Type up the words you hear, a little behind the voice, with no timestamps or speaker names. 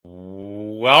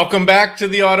Welcome back to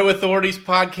the Auto Authorities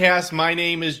podcast. My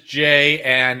name is Jay,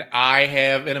 and I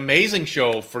have an amazing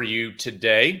show for you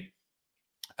today.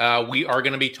 We are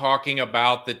going to be talking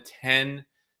about the 10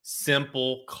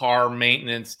 simple car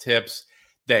maintenance tips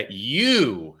that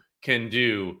you can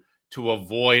do to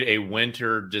avoid a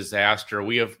winter disaster.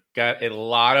 We have got a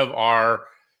lot of our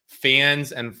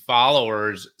fans and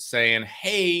followers saying,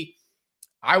 hey,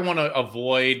 I want to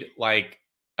avoid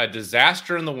a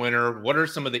disaster in the winter. What are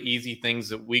some of the easy things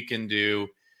that we can do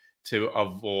to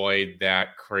avoid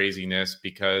that craziness?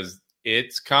 Because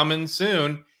it's coming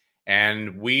soon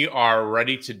and we are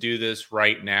ready to do this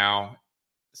right now.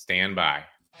 Stand by.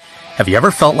 Have you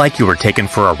ever felt like you were taken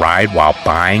for a ride while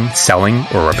buying, selling,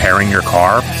 or repairing your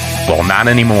car? Well, not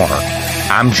anymore.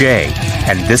 I'm Jay,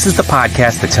 and this is the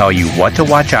podcast to tell you what to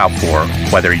watch out for,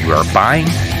 whether you are buying,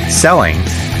 selling,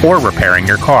 or repairing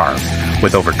your car.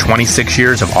 With over 26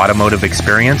 years of automotive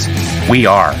experience, we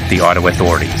are the Auto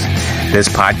Authorities. This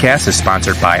podcast is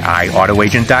sponsored by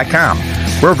iAutoAgent.com.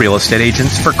 We're real estate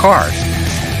agents for cars.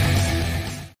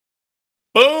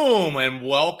 Boom, and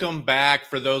welcome back.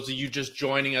 For those of you just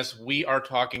joining us, we are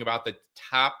talking about the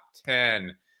top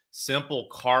 10 simple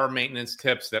car maintenance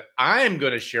tips that I'm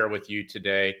going to share with you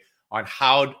today on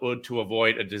how to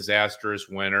avoid a disastrous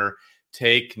winter.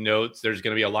 Take notes. There's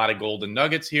going to be a lot of golden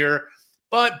nuggets here.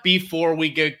 But before we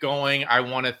get going, I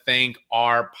want to thank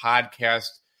our podcast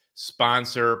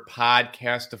sponsor,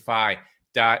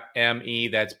 Podcastify.me.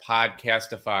 That's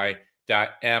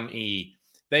Podcastify.me.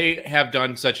 They have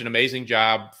done such an amazing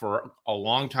job for a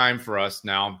long time for us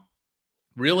now,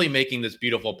 really making this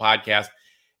beautiful podcast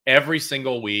every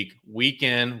single week, week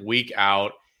in, week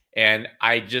out. And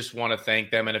I just want to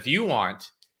thank them. And if you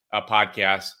want a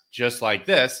podcast just like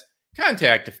this,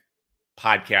 contact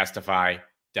Podcastify.me.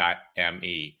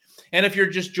 And if you're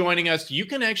just joining us, you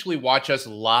can actually watch us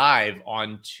live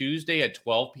on Tuesday at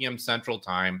 12 p.m. Central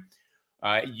Time.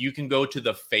 You can go to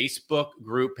the Facebook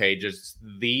group page. It's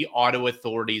the Auto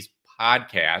Authorities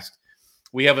Podcast.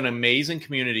 We have an amazing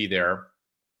community there.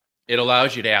 It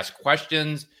allows you to ask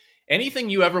questions. Anything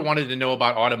you ever wanted to know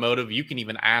about automotive, you can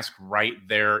even ask right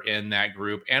there in that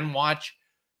group and watch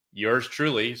yours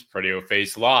truly, Pretty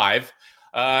Face Live,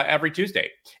 every Tuesday.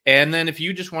 And then if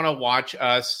you just want to watch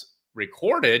us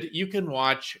recorded, you can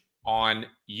watch on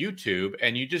YouTube,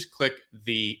 and you just click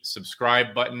the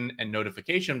subscribe button and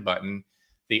notification button,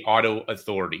 the Auto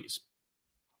Authorities.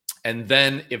 And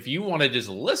then if you want to just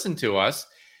listen to us,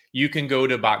 you can go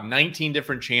to about 19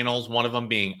 different channels, one of them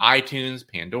being iTunes,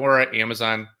 Pandora,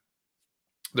 Amazon.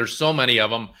 There's so many of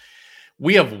them.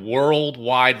 We have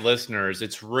worldwide listeners.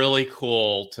 It's really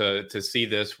cool to see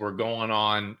this. We're going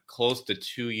on close to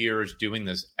 2 years doing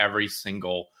this every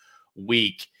single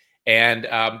week. And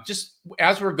just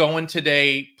as we're going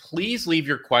today, please leave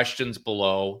your questions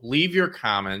below. Leave your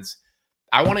comments.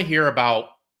 I want to hear about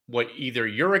what either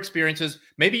your experiences,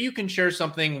 maybe you can share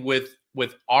something with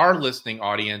our listening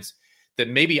audience that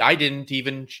maybe I didn't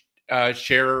even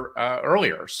share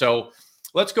earlier. So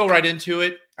let's go right into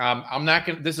it.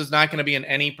 This is not going to be in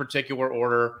any particular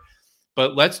order,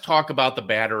 but let's talk about the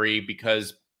battery,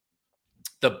 because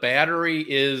the battery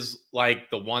is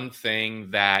like the one thing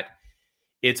that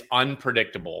it's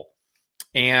unpredictable.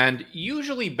 And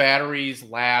usually batteries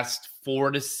last 4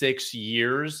 to 6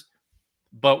 years,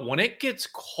 but when it gets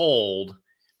cold,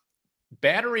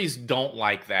 batteries don't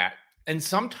like that. And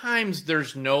sometimes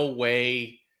there's no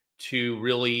way to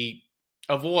really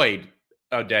avoid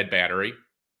a dead battery.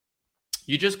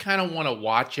 You just kind of want to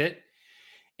watch it.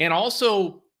 And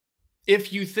also,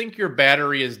 if you think your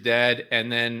battery is dead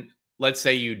and then let's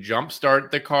say you jump start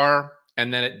the car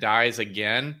and then it dies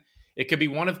again, it could be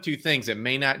one of two things. It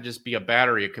may not just be a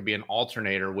battery. It could be an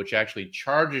alternator, which actually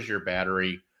charges your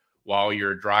battery while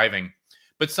you're driving.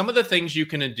 But some of the things you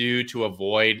can do to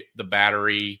avoid the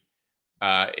battery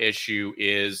issue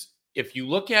is, if you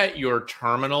look at your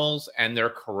terminals and they're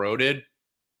corroded,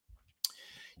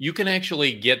 you can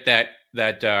actually get that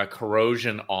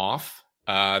corrosion off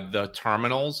the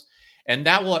terminals, and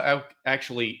that will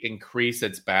actually increase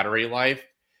its battery life,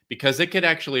 because it could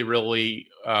actually really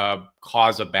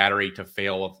cause a battery to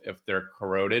fail if they're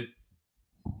corroded.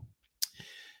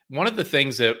 One of the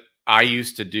things that I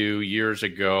used to do years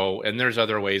ago, and there's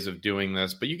other ways of doing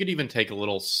this, but you could even take a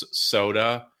little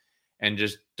soda and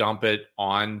just dump it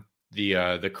on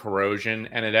the corrosion,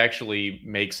 and it actually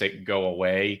makes it go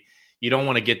away. You don't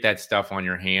want to get that stuff on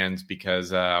your hands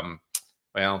because, not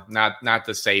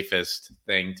the safest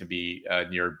thing to be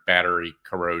near battery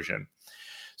corrosion.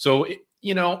 So,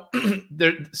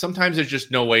 sometimes there's just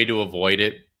no way to avoid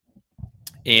it.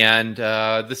 And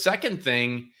the second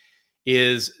thing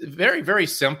is very, very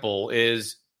simple,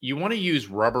 is you want to use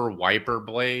rubber wiper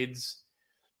blades,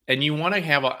 and you want to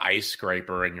have an ice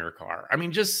scraper in your car. I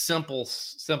mean, just simple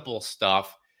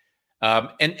stuff.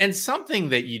 And something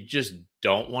that you just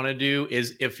don't want to do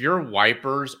is if your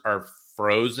wipers are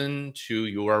frozen to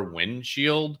your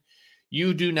windshield,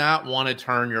 you do not want to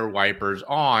turn your wipers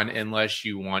on unless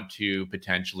you want to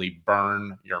potentially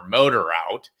burn your motor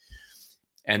out.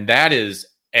 And that is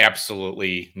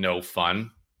absolutely no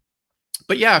fun.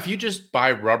 But yeah, if you just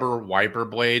buy rubber wiper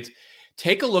blades,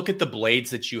 take a look at the blades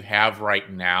that you have right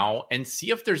now and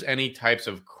see if there's any types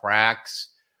of cracks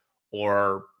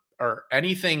or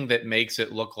anything that makes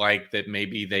it look like that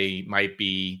maybe they might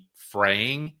be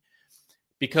fraying.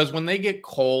 Because when they get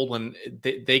cold, when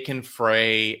they can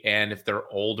fray, and if they're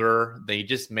older, they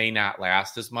just may not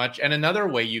last as much. And another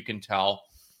way you can tell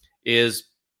is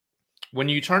when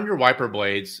you turn your wiper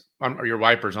blades or your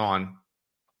wipers on,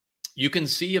 you can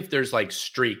see if there's like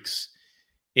streaks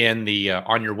in the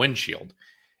on your windshield,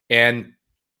 and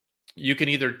you can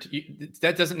either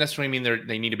that doesn't necessarily mean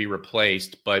they need to be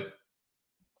replaced, but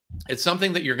it's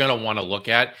something that you're going to want to look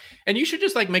at. And you should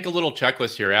just like make a little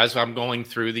checklist here as I'm going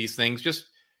through these things. Just,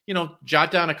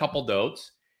 jot down a couple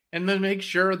notes and then make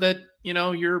sure that,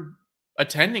 you're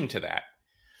attending to that.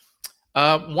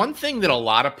 One thing that a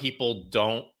lot of people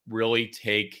don't really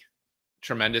take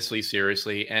tremendously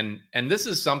seriously, and this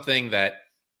is something that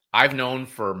I've known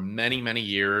for many, many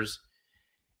years,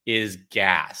 is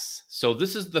gas. So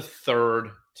this is the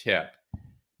third tip.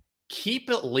 Keep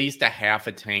at least a half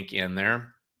a tank in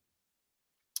there.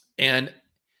 And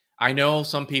I know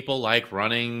some people like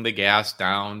running the gas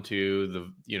down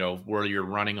to the, where you're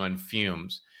running on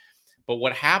fumes. But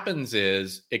what happens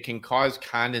is it can cause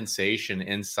condensation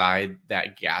inside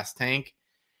that gas tank.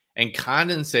 And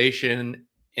condensation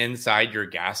inside your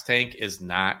gas tank is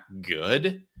not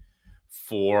good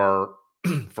for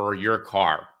your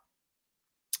car.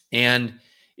 And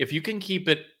if you can keep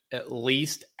it at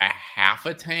least a half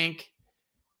a tank,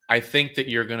 I think that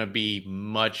you're going to be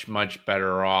much, much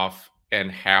better off and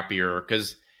happier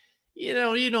because, you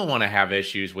don't want to have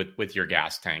issues with your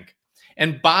gas tank.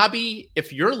 And Bobby,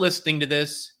 if you're listening to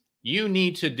this, you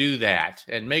need to do that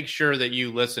and make sure that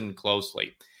you listen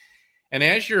closely. And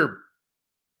as you're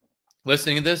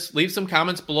listening to this, leave some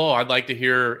comments below. I'd like to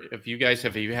hear if you guys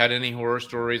have you had any horror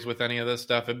stories with any of this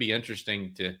stuff. It'd be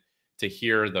interesting to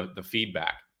hear the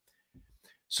feedback.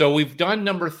 So we've done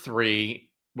number 3.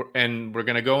 And we're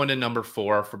going to go into number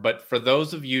 4. But for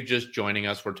those of you just joining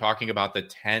us, we're talking about the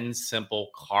 10 simple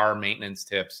car maintenance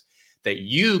tips that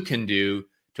you can do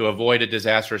to avoid a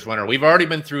disastrous winter. We've already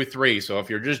been through 3. So if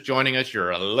you're just joining us,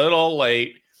 you're a little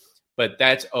late, but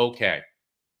that's okay.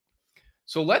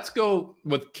 So let's go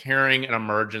with carrying an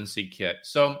emergency kit.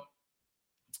 So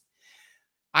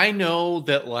I know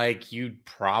that you'd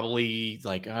probably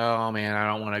oh man, I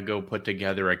don't want to go put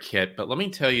together a kit, but let me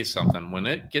tell you something. When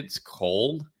it gets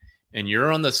cold and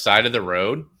you're on the side of the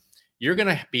road, you're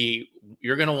going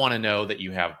to want to know that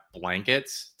you have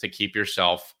blankets to keep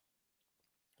yourself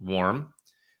warm,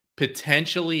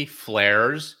 potentially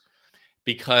flares,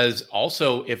 because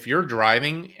also if you're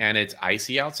driving and it's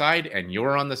icy outside and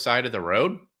you're on the side of the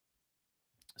road,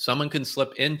 someone can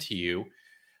slip into you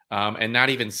and not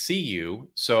even see you.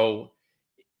 So,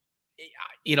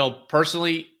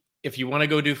 personally, if you want to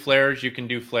go do flares, you can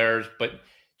do flares, but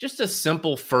just a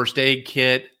simple first aid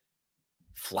kit,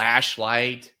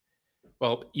 flashlight.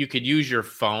 Well, you could use your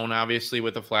phone, obviously,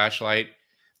 with a flashlight,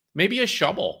 maybe a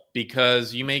shovel,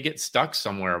 because you may get stuck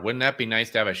somewhere. Wouldn't that be nice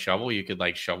to have a shovel? You could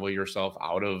shovel yourself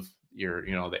out of your,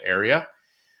 the area.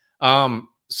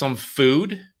 Some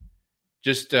food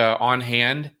just on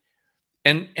hand.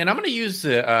 And I'm going to use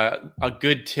a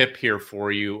good tip here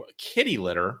for you, kitty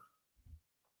litter,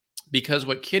 because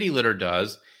what kitty litter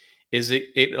does is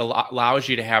it allows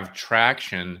you to have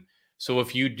traction. So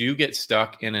if you do get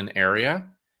stuck in an area,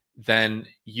 then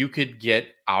you could get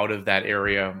out of that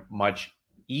area much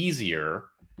easier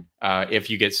if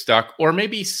you get stuck, or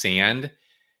maybe sand.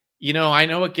 I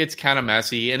know it gets kind of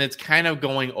messy and it's kind of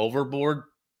going overboard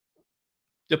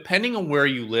depending on where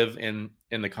you live in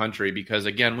the country, because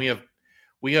again,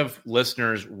 we have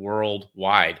listeners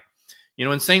worldwide.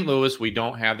 In St. Louis, we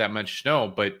don't have that much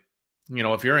snow, but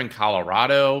if you're in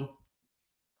Colorado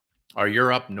or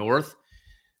you're up north,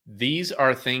 these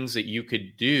are things that you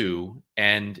could do,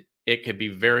 and it could be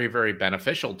very, very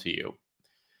beneficial to you.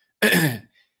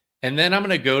 And then I'm going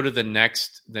to go to the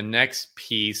next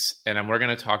piece, and we're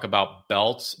going to talk about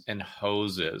belts and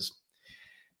hoses.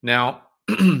 Now,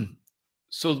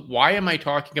 so why am I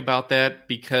talking about that?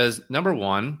 Because number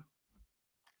one,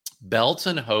 belts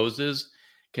and hoses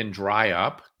can dry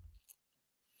up.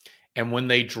 And when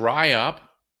they dry up,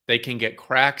 they can get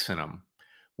cracks in them.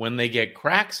 When they get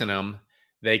cracks in them,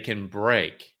 they can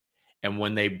break. And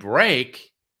when they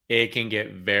break, it can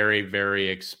get very, very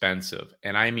expensive.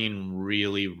 And I mean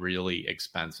really, really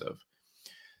expensive.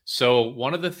 So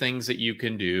one of the things that you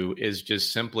can do is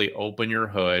just simply open your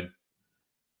hood,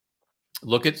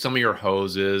 look at some of your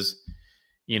hoses.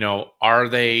 Are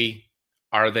they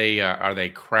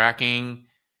cracking?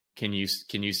 Can you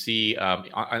see,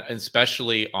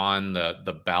 especially on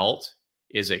the belt,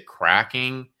 is it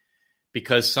cracking?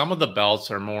 Because some of the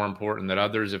belts are more important than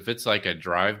others. If it's like a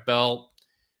drive belt,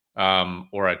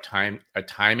 or a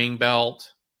timing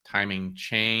belt, timing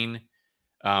chain,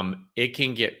 it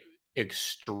can get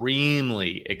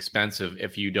extremely expensive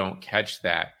if you don't catch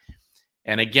that.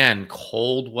 And again,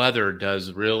 cold weather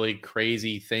does really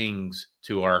crazy things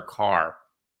to our car.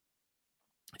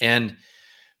 And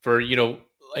for,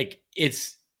 it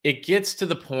gets to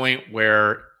the point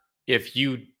where if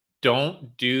you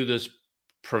don't do this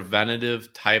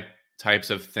preventative types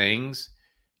of things,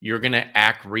 you're going to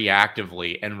act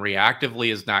reactively, and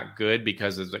reactively is not good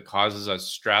because it causes us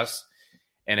stress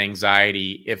and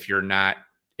anxiety if you're not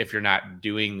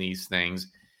doing these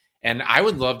things. And I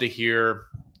would love to hear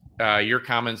your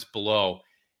comments below.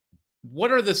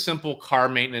 What are the simple car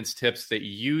maintenance tips that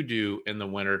you do in the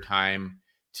wintertime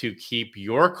to keep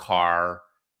your car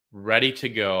ready to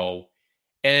go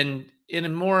and in a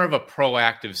more of a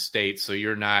proactive state, so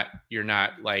you're not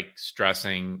like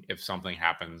stressing if something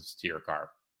happens to your car?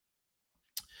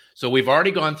 So we've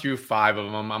already gone through 5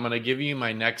 of them. I'm going to give you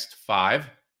my next 5.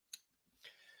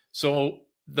 So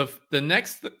the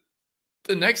next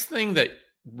thing that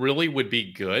really would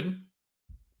be good,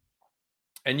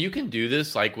 and you can do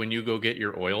this like when you go get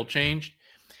your oil changed,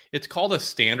 it's called a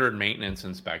standard maintenance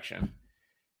inspection.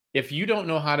 If you don't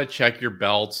know how to check your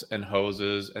belts and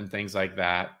hoses and things like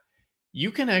that, you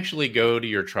can actually go to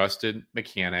your trusted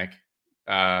mechanic,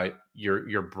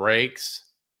 your brakes,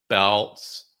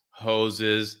 belts,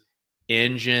 hoses,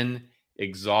 engine,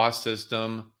 exhaust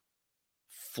system,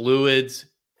 fluids,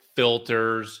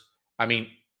 filters,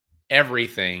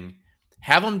 everything.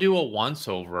 Have them do a once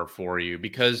over for you,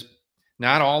 because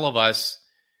not all of us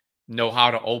know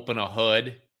how to open a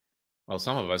hood. Well,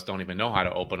 some of us don't even know how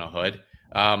to open a hood.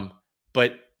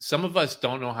 But some of us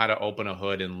don't know how to open a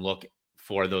hood and look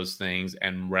for those things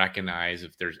and recognize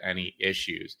if there's any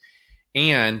issues.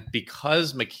 And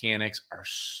because mechanics are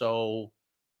so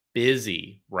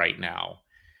busy right now,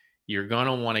 you're going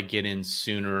to want to get in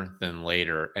sooner than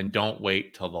later, and don't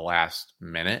wait till the last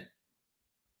minute.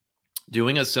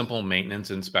 Doing a simple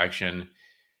maintenance inspection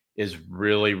is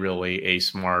really, really a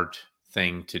smart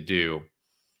thing to do.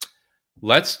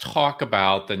 Let's talk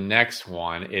about the next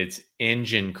one. It's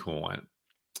engine coolant.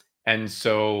 And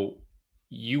so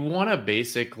you want to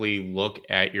basically look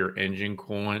at your engine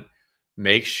coolant,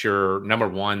 make sure, number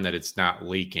one, that it's not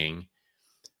leaking.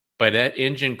 But that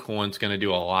engine coolant is going to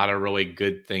do a lot of really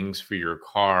good things for your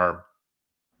car,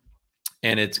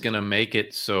 and it's going to make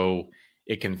it so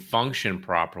it can function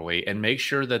properly. And make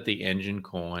sure that the engine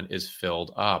coolant is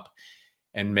filled up,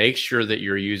 and make sure that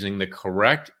you're using the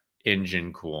correct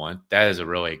engine coolant. That is a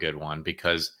really good one,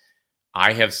 because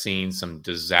I have seen some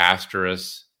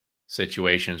disastrous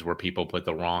situations where people put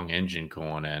the wrong engine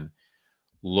coolant in.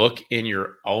 Look in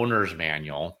your owner's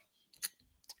manual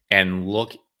and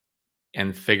look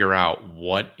and figure out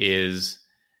what is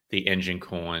the engine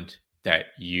coolant that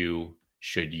you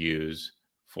should use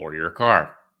for your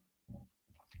car.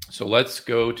 So let's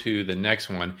go to the next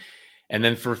one. And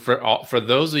then for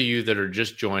those of you that are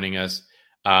just joining us,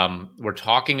 we're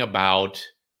talking about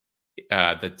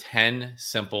the 10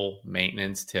 simple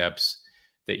maintenance tips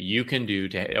that you can do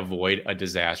to avoid a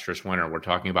disastrous winter. We're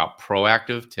talking about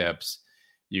proactive tips.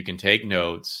 You can take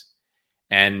notes.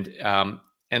 And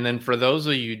then for those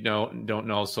of you who don't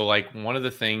know, so like one of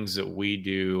the things that we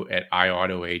do at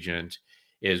iAuto Agent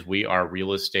is we are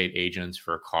real estate agents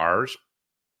for cars.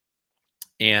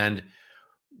 And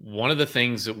one of the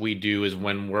things that we do is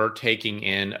when we're taking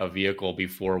in a vehicle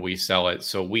before we sell it.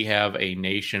 So we have a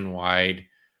nationwide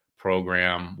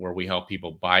program where we help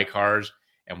people buy cars,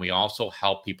 and we also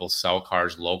help people sell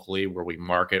cars locally, where we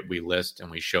market, we list, and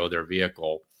we show their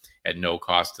vehicle at no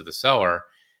cost to the seller.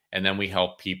 And then we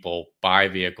help people buy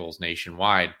vehicles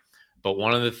nationwide. But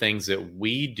one of the things that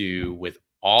we do with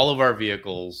all of our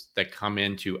vehicles that come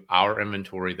into our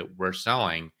inventory that we're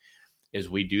selling is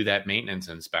we do that maintenance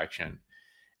inspection.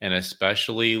 And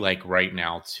especially like right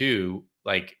now too,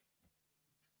 like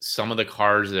some of the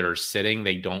cars that are sitting,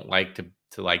 they don't like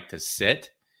to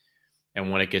sit.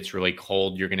 And when it gets really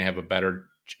cold, you're going to have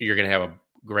a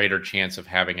greater chance of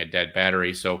having a dead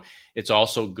battery. So it's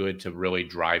also good to really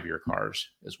drive your cars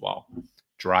as well.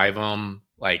 drive them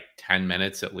like 10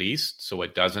 minutes at least so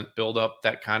it doesn't build up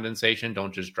that condensation.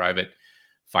 Don't just drive it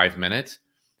 5 minutes,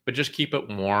 but just keep it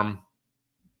warm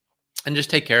and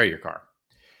just take care of your car.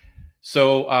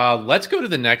 So let's go to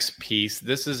the next piece.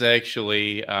 This is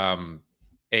actually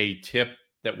a tip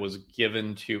that was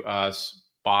given to us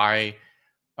by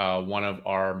one of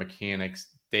our mechanics,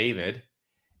 David.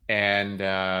 And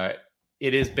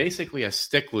it is basically a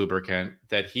stick lubricant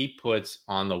that he puts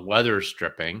on the weather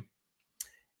stripping.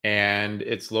 And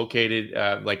it's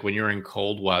located like when you're in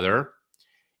cold weather.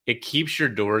 It keeps your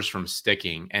doors from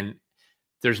sticking. And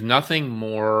there's nothing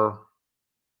more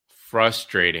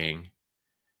frustrating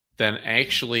than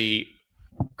actually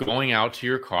going out to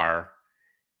your car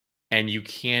and you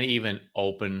can't even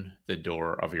open the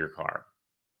door of your car.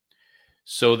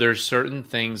 So there's certain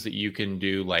things that you can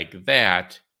do like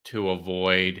that to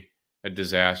avoid a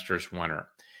disastrous winter.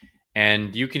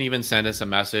 And you can even send us a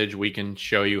message. We can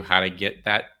show you how to get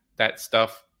that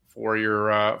stuff for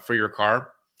your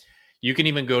car. You can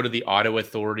even go to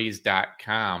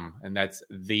theautoauthorities.com, and that's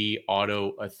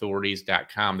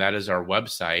theautoauthorities.com. That is our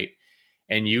website,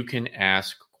 and you can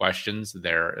ask questions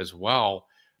there as well.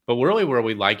 But really where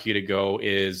we'd like you to go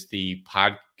is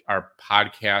our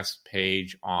podcast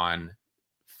page on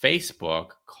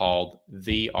Facebook called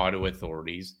The Auto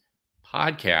Authorities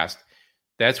Podcast.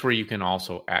 That's where you can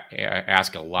also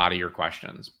ask a lot of your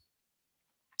questions.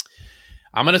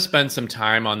 I'm going to spend some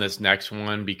time on this next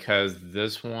one because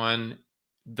this one,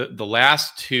 the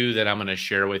last two that I'm going to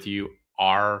share with you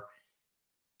are,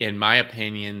 in my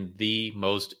opinion, the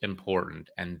most important,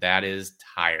 and that is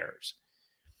tires.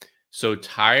 So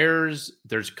tires,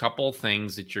 there's a couple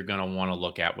things that you're going to want to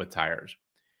look at with tires.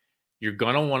 You're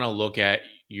going to want to look at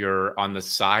on the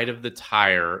side of the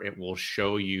tire, it will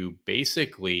show you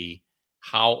basically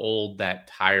how old that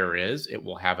tire is. It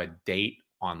will have a date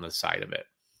on the side of it.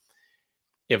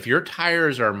 If your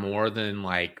tires are more than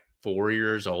like 4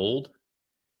 years old,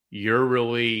 you're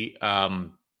really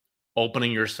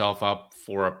opening yourself up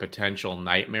for a potential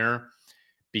nightmare,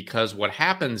 because what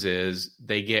happens is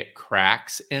they get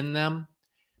cracks in them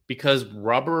because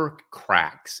rubber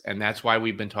cracks. And that's why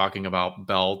we've been talking about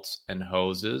belts and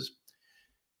hoses.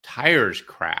 Tires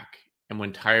crack. And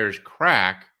when tires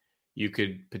crack, you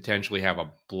could potentially have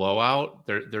a blowout.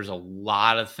 There's a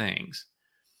lot of things.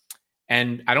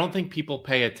 And I don't think people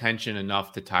pay attention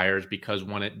enough to tires, because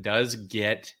when it does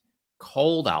get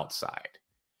cold outside,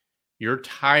 your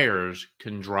tires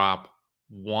can drop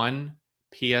 1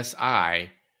 PSI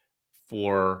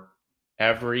for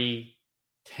every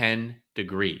 10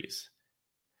 degrees.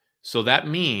 So that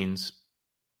means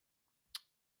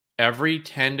every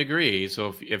 10 degrees,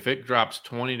 so if it drops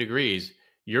 20 degrees,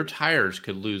 your tires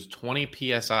could lose 20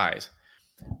 PSIs.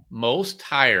 Most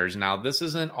tires, now this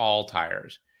isn't all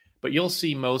tires, but you'll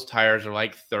see most tires are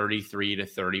like 33 to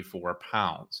 34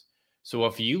 pounds. So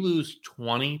if you lose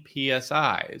 20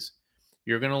 PSIs,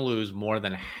 you're going to lose more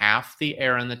than half the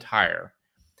air in the tire.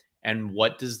 And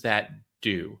what does that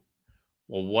do?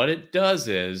 Well, what it does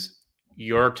is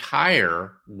your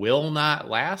tire will not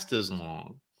last as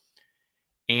long,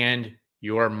 and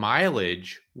your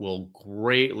mileage will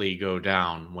greatly go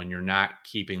down when you're not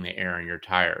keeping the air in your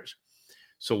tires.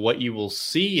 So what you will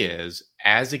see is,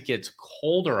 as it gets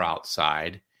colder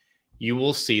outside, you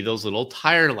will see those little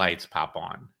tire lights pop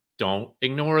on. Don't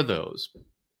ignore those.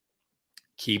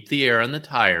 Keep the air in the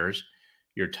tires.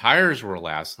 Your tires will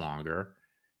last longer.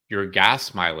 Your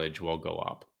gas mileage will go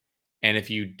up. And if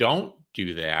you don't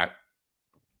do that,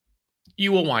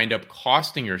 you will wind up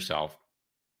costing yourself.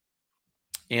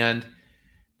 And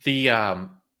the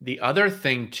other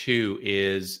thing too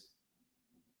is,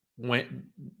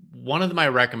 one of my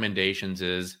recommendations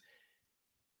is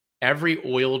every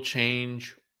oil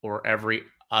change or every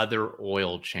other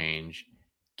oil change,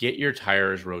 get your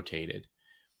tires rotated.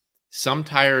 Some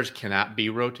tires cannot be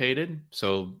rotated,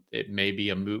 so it may be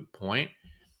a moot point.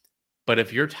 But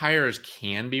if your tires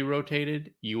can be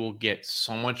rotated, you will get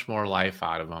so much more life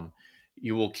out of them.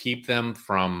 You will keep them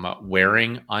from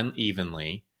wearing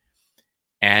unevenly.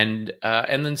 And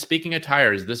then speaking of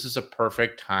tires, this is a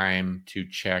perfect time to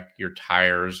check your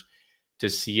tires to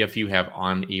see if you have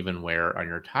uneven wear on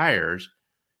your tires.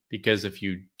 Because if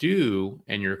you do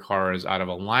and your car is out of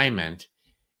alignment,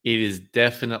 it is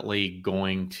definitely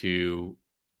going to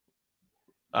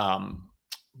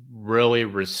really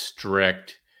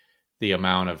restrict the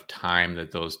amount of time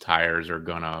that those tires are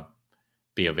going to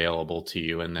be available to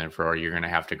you. And therefore, you're going to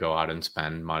have to go out and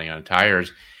spend money on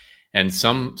tires. And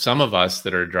some of us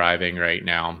that are driving right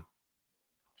now,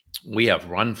 we have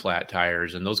run flat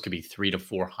tires, and those could be $300 to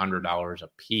 $400 a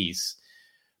piece.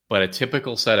 But a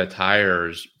typical set of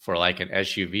tires for like an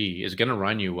SUV is going to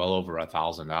run you well over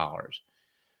 $1,000.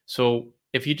 So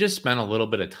if you just spend a little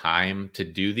bit of time to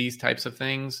do these types of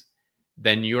things,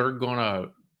 then you're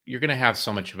gonna have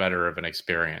so much better of an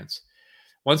experience.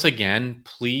 Once again,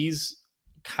 please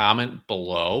comment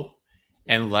below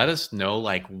and let us know,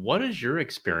 like, what is your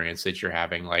experience that you're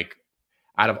having? Like,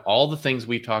 out of all the things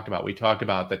we talked about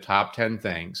the top 10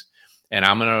 things, and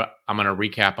I'm gonna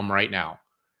recap them right now.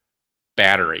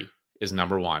 Battery is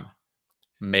number one.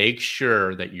 Make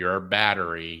sure that your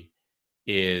battery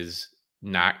is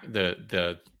not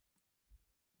the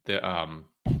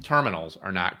terminals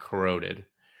are not corroded.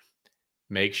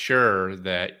 Make sure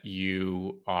that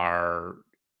you are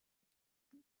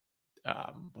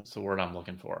what's the word I'm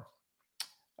looking for?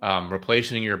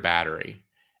 Replacing your battery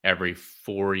every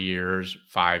 4 years,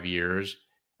 5 years.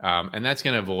 And that's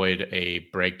going to avoid a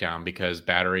breakdown because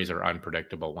batteries are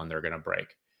unpredictable when they're going to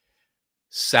break.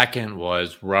 Second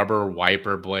was rubber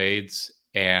wiper blades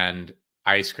and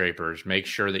ice scrapers. Make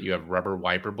sure that you have rubber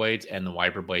wiper blades and the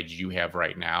wiper blades you have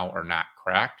right now are not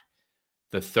cracked.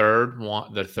 The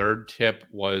third tip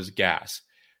was gas.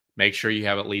 Make sure you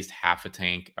have at least half a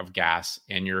tank of gas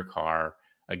in your car.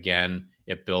 Again,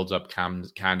 it builds up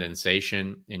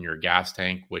condensation in your gas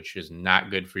tank, which is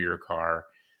not good for your car,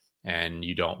 and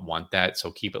you don't want that. So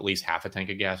keep at least half a tank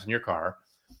of gas in your car.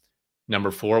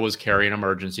 Number 4 was carry an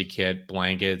emergency kit,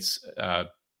 blankets,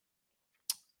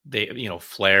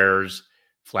 flares,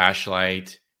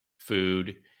 flashlight,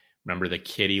 food. Remember the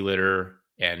kitty litter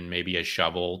and maybe a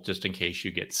shovel just in case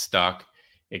you get stuck.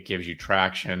 It gives you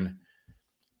traction.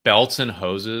 Belts and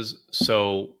hoses.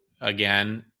 So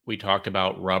again, we talked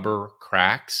about rubber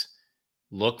cracks.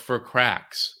 Look for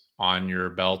cracks on your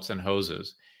belts and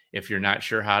hoses. If you're not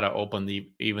sure how to open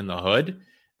even the hood,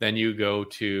 then you go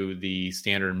to the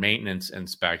standard maintenance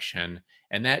inspection,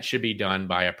 and that should be done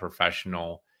by a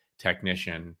professional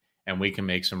technician. And we can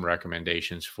make some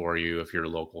recommendations for you if you're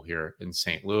local here in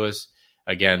St. Louis.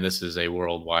 Again, this is a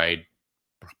worldwide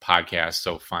podcast,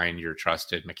 so find your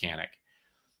trusted mechanic.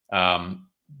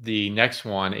 The next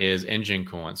one is engine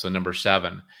coolant. So number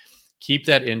 7, keep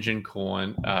that engine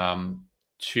coolant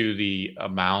to the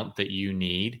amount that you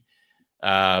need.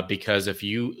 Because if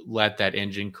you let that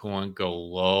engine coolant go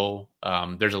low,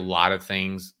 there's a lot of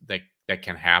things that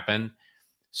can happen.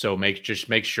 So make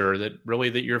sure that really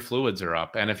that your fluids are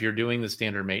up. And if you're doing the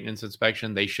standard maintenance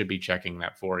inspection, they should be checking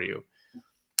that for you.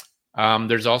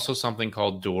 There's also something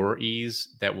called door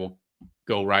ease that will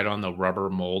go right on the rubber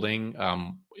molding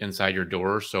inside your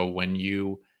door. So when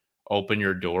you open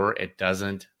your door, it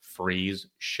doesn't freeze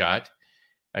shut.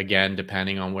 Again,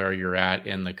 depending on where you're at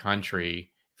in the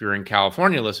country, if you're in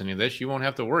California listening to this, you won't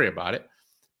have to worry about it.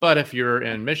 But if you're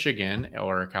in Michigan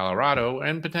or Colorado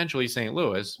and potentially St.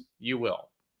 Louis, you will.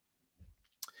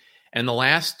 And the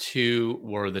last 2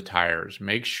 were the tires.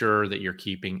 Make sure that you're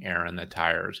keeping air in the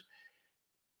tires.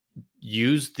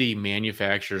 Use the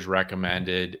manufacturer's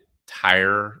recommended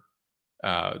tire,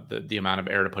 the amount of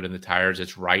air to put in the tires.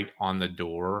 It's right on the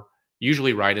door,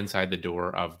 usually right inside the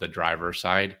door of the driver's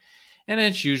side. And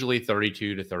it's usually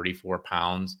 32 to 34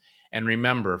 pounds. And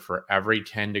remember, for every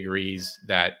 10 degrees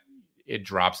that it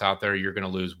drops out there, you're going to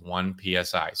lose 1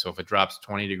 PSI. So if it drops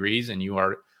 20 degrees and you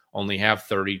only have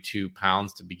 32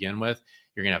 pounds to begin with,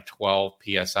 you're going to have 12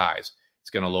 PSIs. It's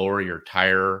going to lower your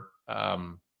tire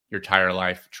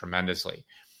life tremendously.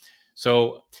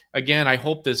 So again, I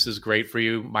hope this is great for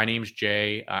you. My name's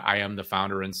Jay. I am the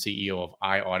founder and CEO of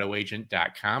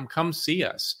iAutoAgent.com. Come see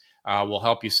us. We'll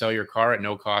help you sell your car at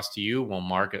no cost to you. We'll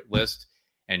market, list,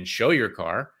 and show your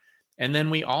car. And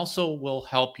then we also will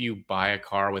help you buy a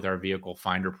car with our vehicle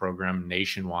finder program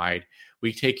nationwide.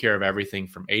 We take care of everything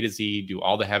from A to Z, do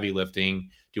all the heavy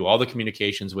lifting, do all the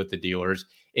communications with the dealers,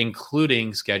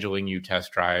 including scheduling you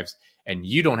test drives. And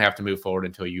you don't have to move forward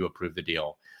until you approve the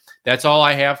deal. That's all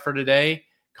I have for today.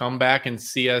 Come back and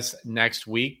see us next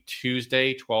week,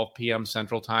 Tuesday, 12 p.m.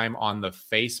 Central Time on the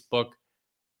Facebook,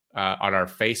 on our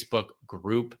Facebook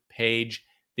group page,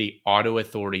 the Auto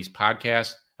Authorities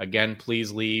Podcast. Again,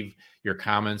 please leave your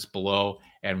comments below,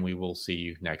 and we will see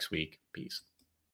you next week. Peace.